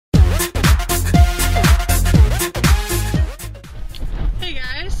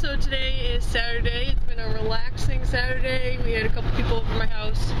Saturday. It's been a relaxing Saturday. We had a couple people over my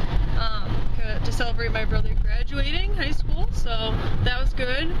house to celebrate my brother graduating high school, so that was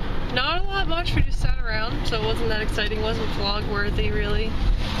good. Not a lot much, we just sat around, so it wasn't that exciting, wasn't vlog worthy really.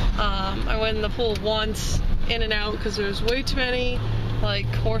 I went in the pool once, in and out, because there was way too many like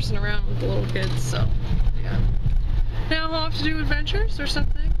horsing around with the little kids, so yeah. Now I'll have to do adventures or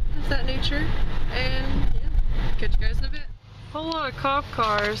something of that nature, and yeah, catch you guys in a bit. Whole lot of cop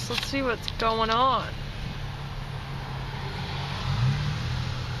cars. Let's see what's going on.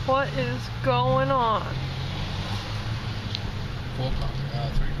 What is going on? 4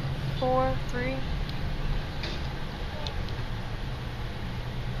 cars. 3 cars. 4, 3.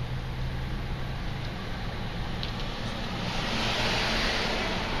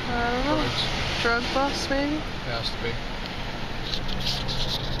 I don't know. Drug bust, maybe? Has to be.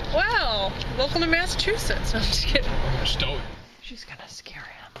 Wow! Welcome to Massachusetts. No, I'm just kidding. I'm gonna stow it. She's gonna scare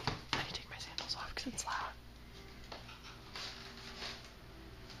him. I need to take my sandals off because it's loud.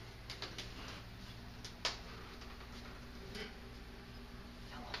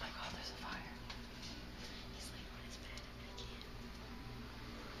 Oh my god, there's a fire. He's like on his bed and I can't.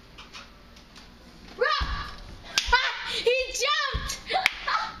 He jumped!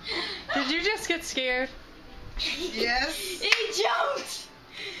 Did you just get scared? Yes. He jumped!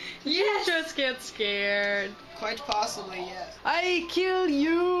 You just get scared. Quite possibly, yes. I kill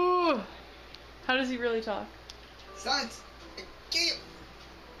you! How does he really talk? Sons, I kill you.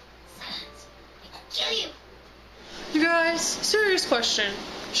 Sons, I kill you. You guys, serious question.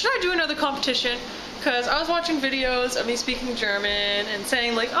 Should I do another competition? Because I was watching videos of me speaking German and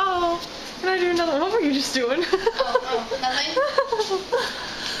saying like, oh, can I do another one? What were you just doing? Nothing.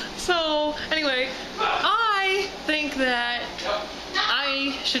 So, anyway, I think that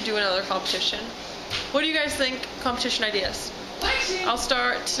I should do another competition. What do you guys think? Competition ideas? I'll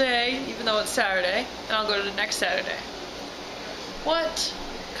start today, even though it's Saturday, and I'll go to the next Saturday. What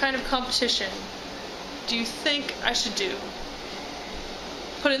kind of competition do you think I should do?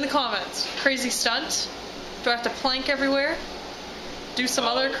 Put it in the comments. Crazy stunt? Do I have to plank everywhere? Do some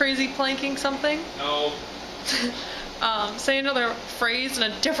other crazy planking something? No. Say another phrase in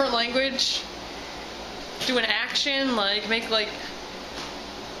a different language. Do an action, like make like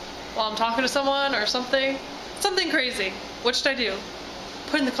while I'm talking to someone or something. Something crazy. What should I do?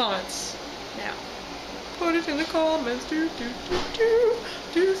 Put in the comments now. Put it in the comments. Do do do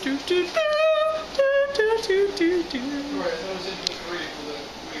do do do do do do do do. Alright, that was into 3 for the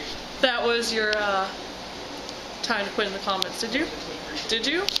week. That was your time to put in the comments. Did you? Did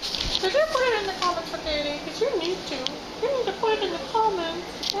you? Did you put it in the comments for Katie? Because you need to. You need to put it in the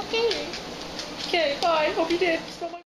comments for Katie. Okay, bye. Hope you did.